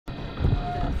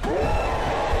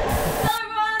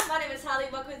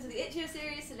Itch.io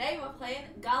series. Today we're playing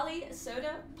Gali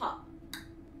Soda Pop.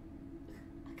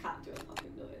 I can't do a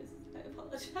popping noise. I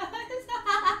apologize.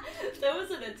 There was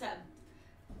an attempt.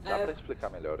 Dá pra explicar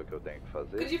melhor o que eu tenho que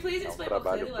fazer? Could you please É explain more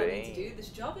trabalho clearly what I need to bem... do? This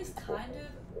job is kind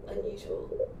of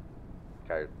unusual.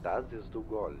 Cartazes do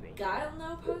Golinho. Guile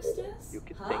no posters? E o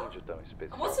que Huh? tem de tão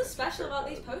especial? And what's so nesses special about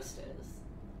these cartazes? posters?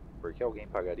 Por que alguém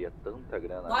pagaria tanta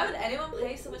grana? Why would anyone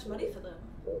pay so much money for them?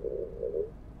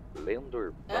 Lenda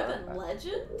Urban urbana?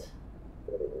 legend?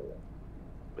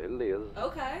 Beleza.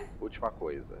 Okay. Última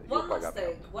coisa. E One o last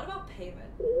thing. pagamento? What about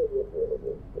payment?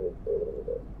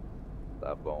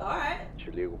 Tá bom. Alright.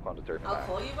 Te ligo quando terminar. I'll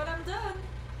call you when I'm done.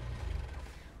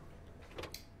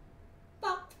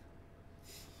 Bump.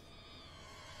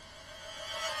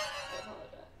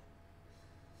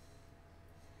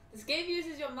 This game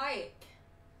uses your mic.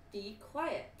 Be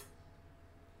quiet,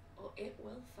 or it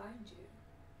will find you.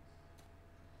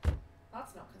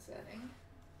 That's not concerning.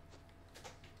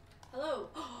 Hello.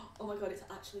 Oh my god, it's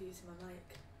actually using my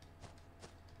mic.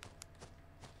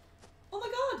 Oh my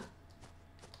god!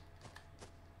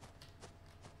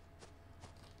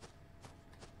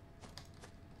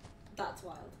 That's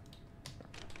wild.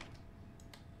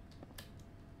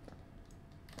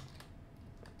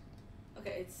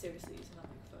 Okay, it's seriously using my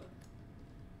microphone.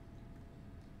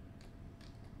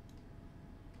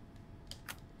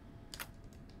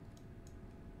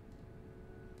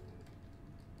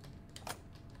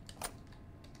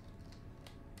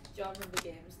 Do y'all remember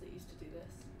games that used to do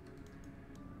this?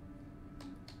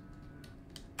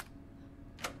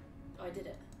 Oh, I did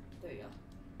it. There you go.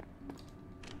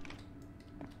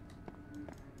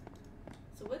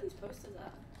 So where are these posters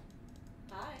at?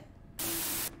 Hi.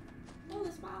 Oh,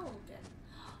 the smile again.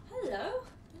 Hello.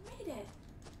 You made it.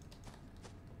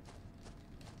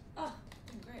 Oh,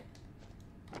 great.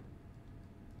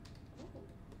 Oh,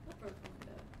 that broke a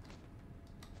window.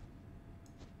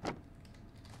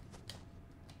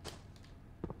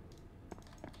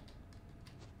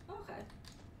 Okay.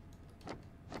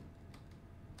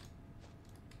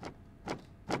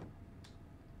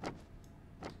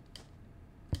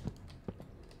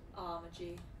 Oh, I'm a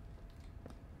G.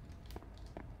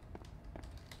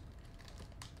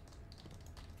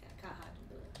 Okay, I can't hide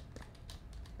under it.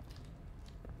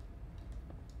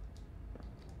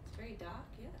 It's very dark,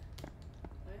 yeah.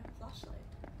 Oh yeah, flashlight.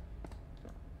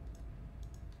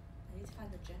 I need to find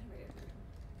the generator room.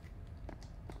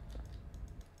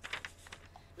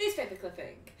 Newspaper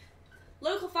clipping.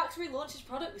 Local factory launches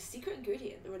product with secret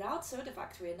ingredient. The renowned soda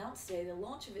factory announced today the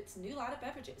launch of its new line of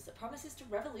beverages that promises to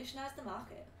revolutionize the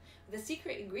market. With a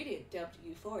secret ingredient dubbed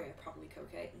Euphoria, probably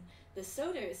cocaine, the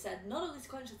soda is said not only to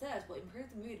quench the thirst but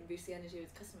improve the mood and boost the energy of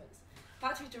its customers.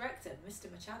 Factory director Mr.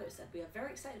 Machado said, "We are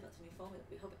very excited about the new formula.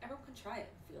 We hope everyone can try it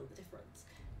and feel the difference."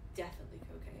 Definitely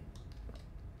cocaine.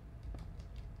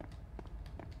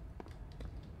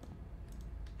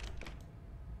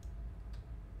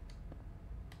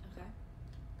 Okay.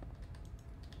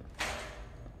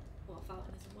 Water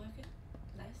fountain isn't working.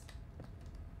 Nice.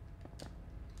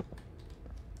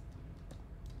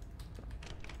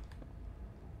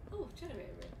 Oh,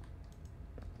 generator room.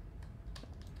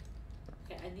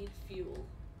 Okay, I need fuel.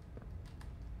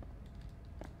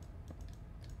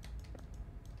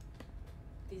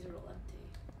 These are all empty.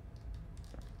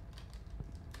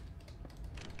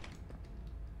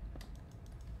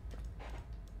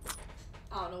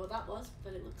 I don't know what that was,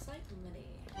 but it looks like money.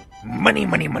 Money,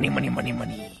 money, money, money, money,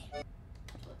 money.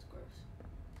 That's gross.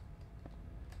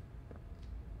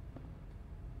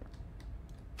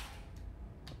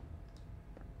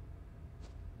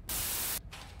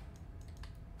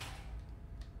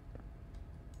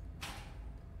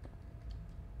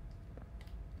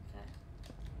 Okay.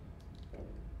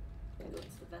 Can I go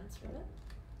into the vents for a bit?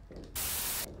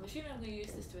 I'm assuming I'm going to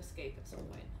use this to escape at some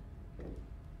point.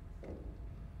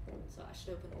 So I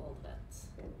should open all the vents.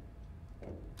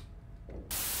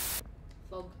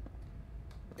 Fog.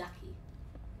 Ducky.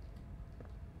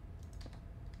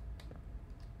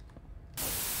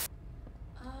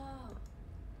 Oh.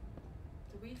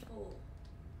 The refill.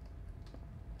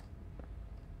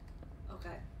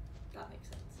 Okay. That makes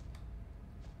sense.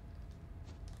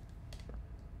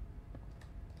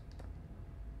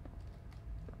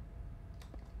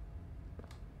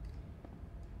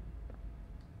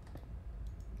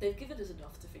 They've given us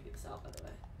enough to figure this out, by the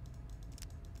way.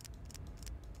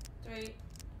 3,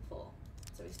 4.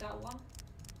 So we start 1.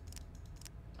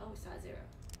 Oh, we start 0.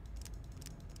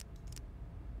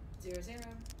 0, 0.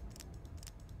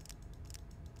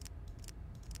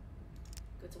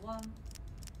 Go to 1.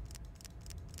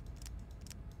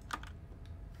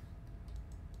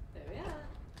 There we are.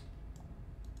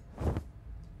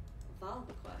 Valve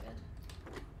required.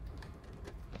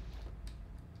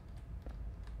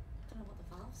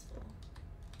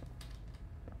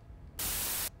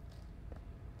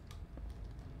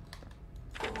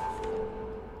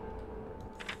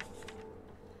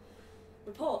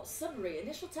 Report summary.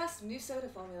 Initial tests of new soda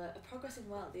formula are progressing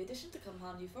well. The addition to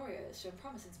compound Euphoria has shown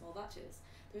promise in small batches.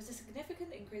 There is a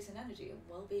significant increase in energy and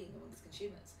well-being amongst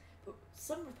consumers, but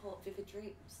some report vivid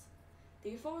dreams.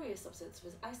 The Euphoria substance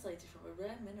was isolated from a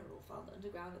rare mineral found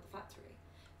underground at the factory.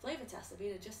 Flavour tests are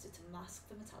being adjusted to mask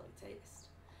the metallic taste.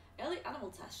 Early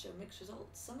animal tests show mixed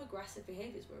results. Some aggressive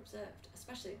behaviours were observed,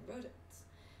 especially in rodents.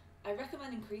 I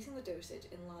recommend increasing the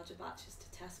dosage in larger batches to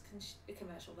test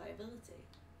commercial viability.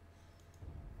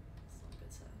 That's not a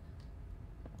good sign.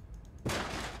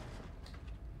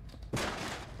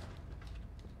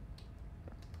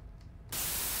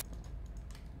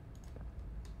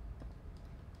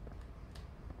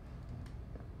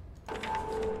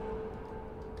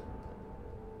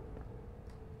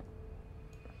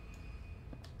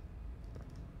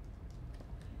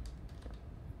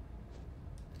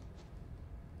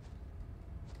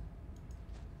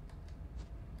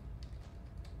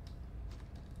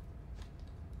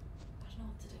 I don't know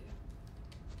what to do.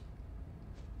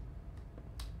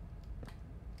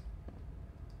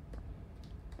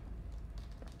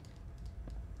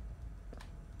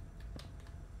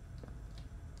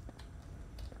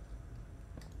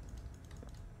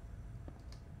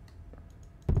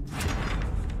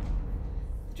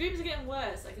 The dreams are getting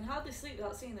worse. I can hardly sleep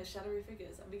without seeing those shadowy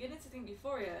figures. I'm beginning to think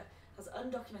Euphoria has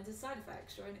undocumented side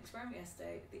effects. During an experiment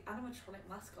yesterday, the animatronic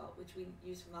mascot, which we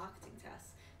use for marketing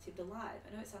tests, seemed alive.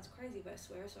 I know it sounds crazy, but I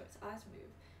swear I saw its eyes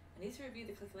move. I need to review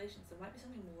the calculations. There might be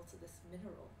something more to this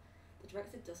mineral. The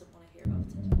director doesn't want to hear about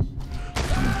potential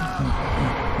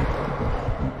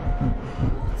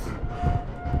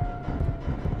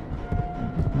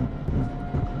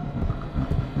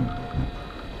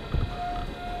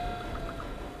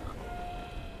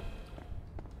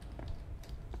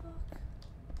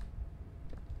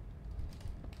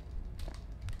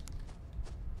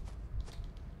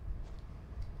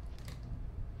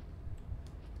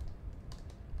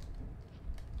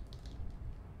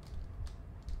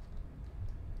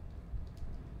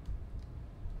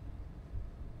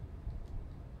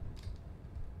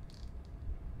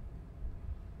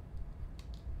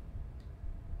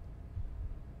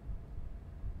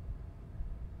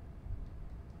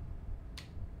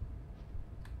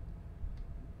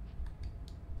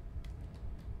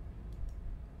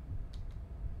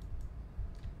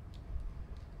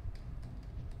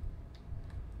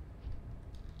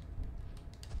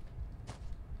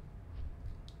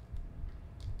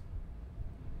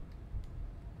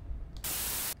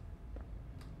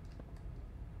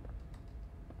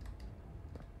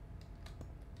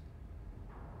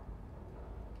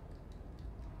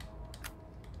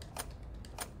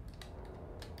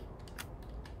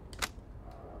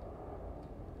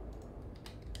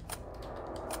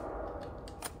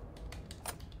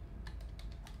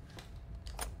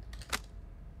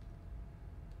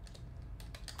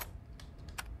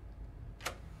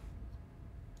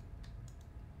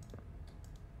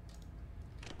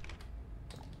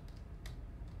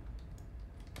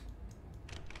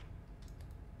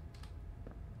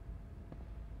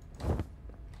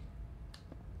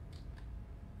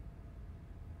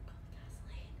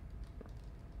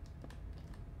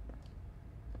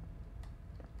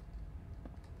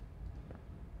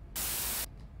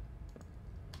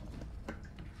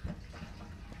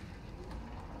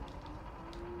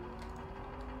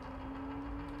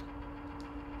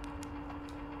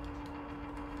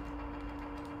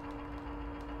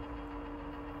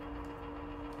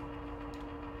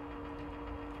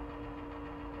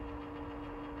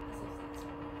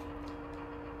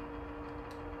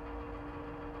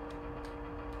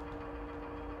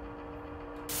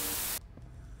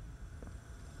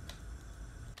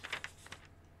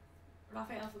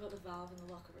Raphael forgot the valve in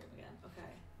the locker room again.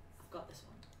 Okay, I've got this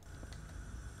one.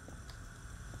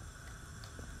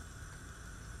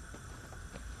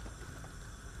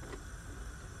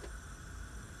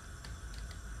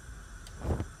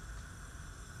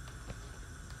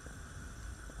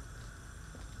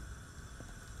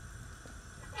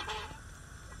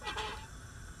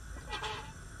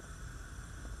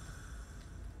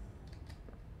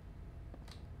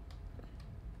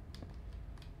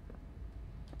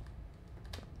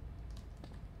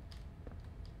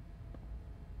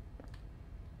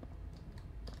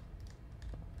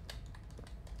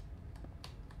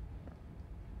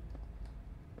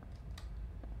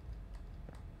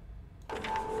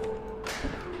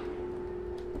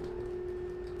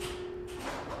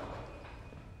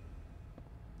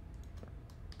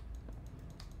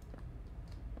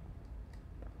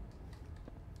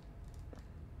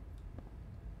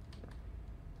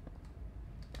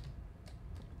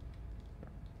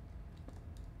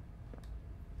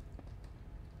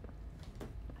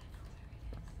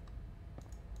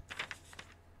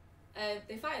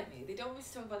 They fired me. They don't want me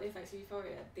to talk about the effects of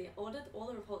Euphoria. They ordered all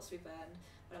the reports to be burned,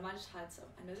 but I managed to hide some.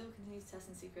 I know they will continue to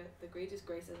test in secret. The greed is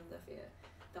greater than their fear.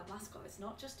 That mascot, it's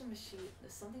not just a machine.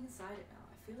 There's something inside it now.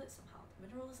 I feel it somehow. The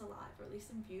mineral is alive, or at least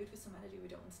imbued with some energy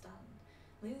we don't understand.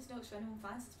 Leave these notes for anyone who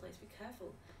finds this place. Be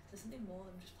careful. There's something more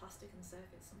than just plastic and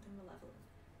circuits. Something malevolent.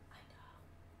 I know.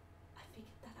 I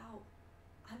figured that out.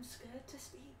 I'm scared to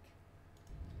speak.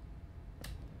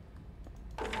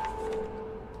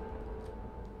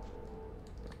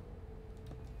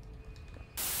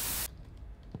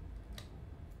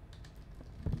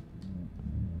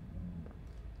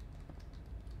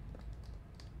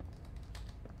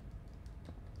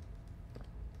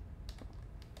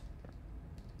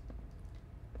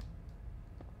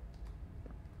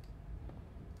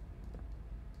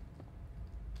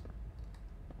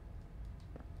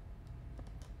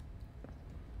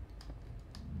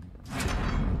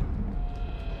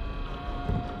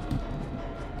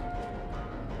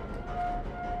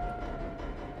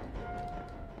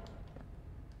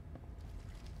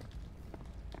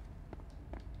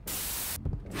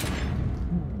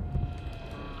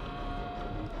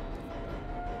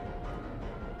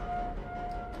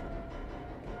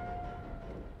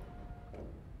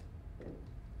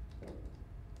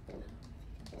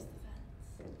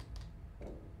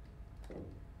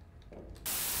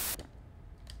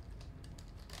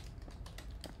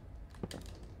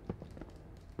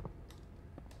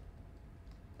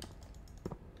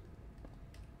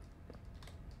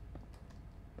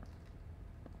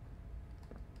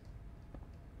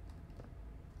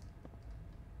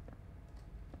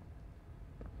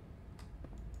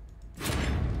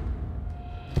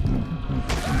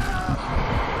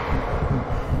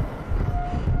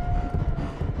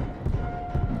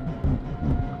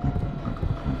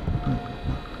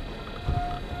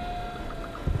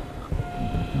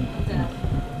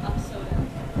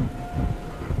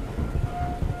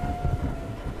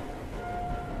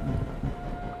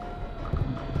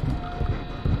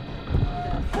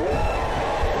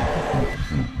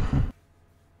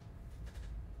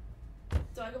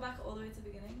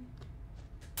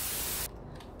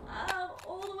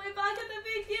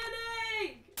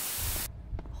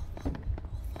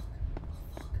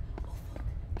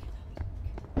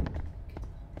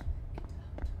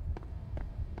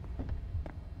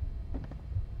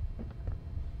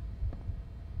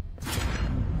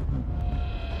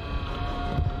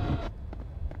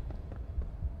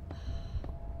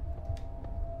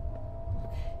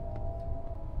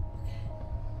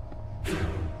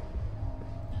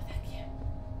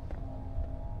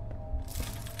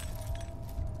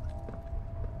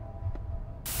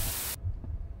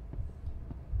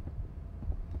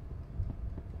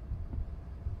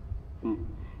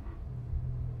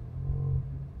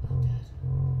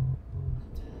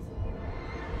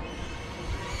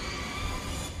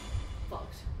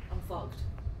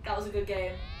 That was a good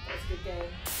game. That was a good game.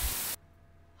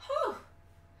 Whew.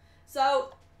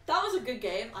 So that was a good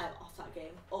game. I'm off that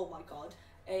game. Oh my god.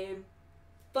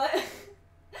 But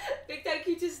big thank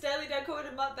you to Sterling Dancourt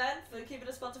and Matt Ben for keeping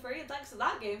us sponsor free, and thanks to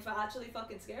that game for actually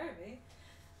fucking scaring me.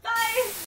 Bye!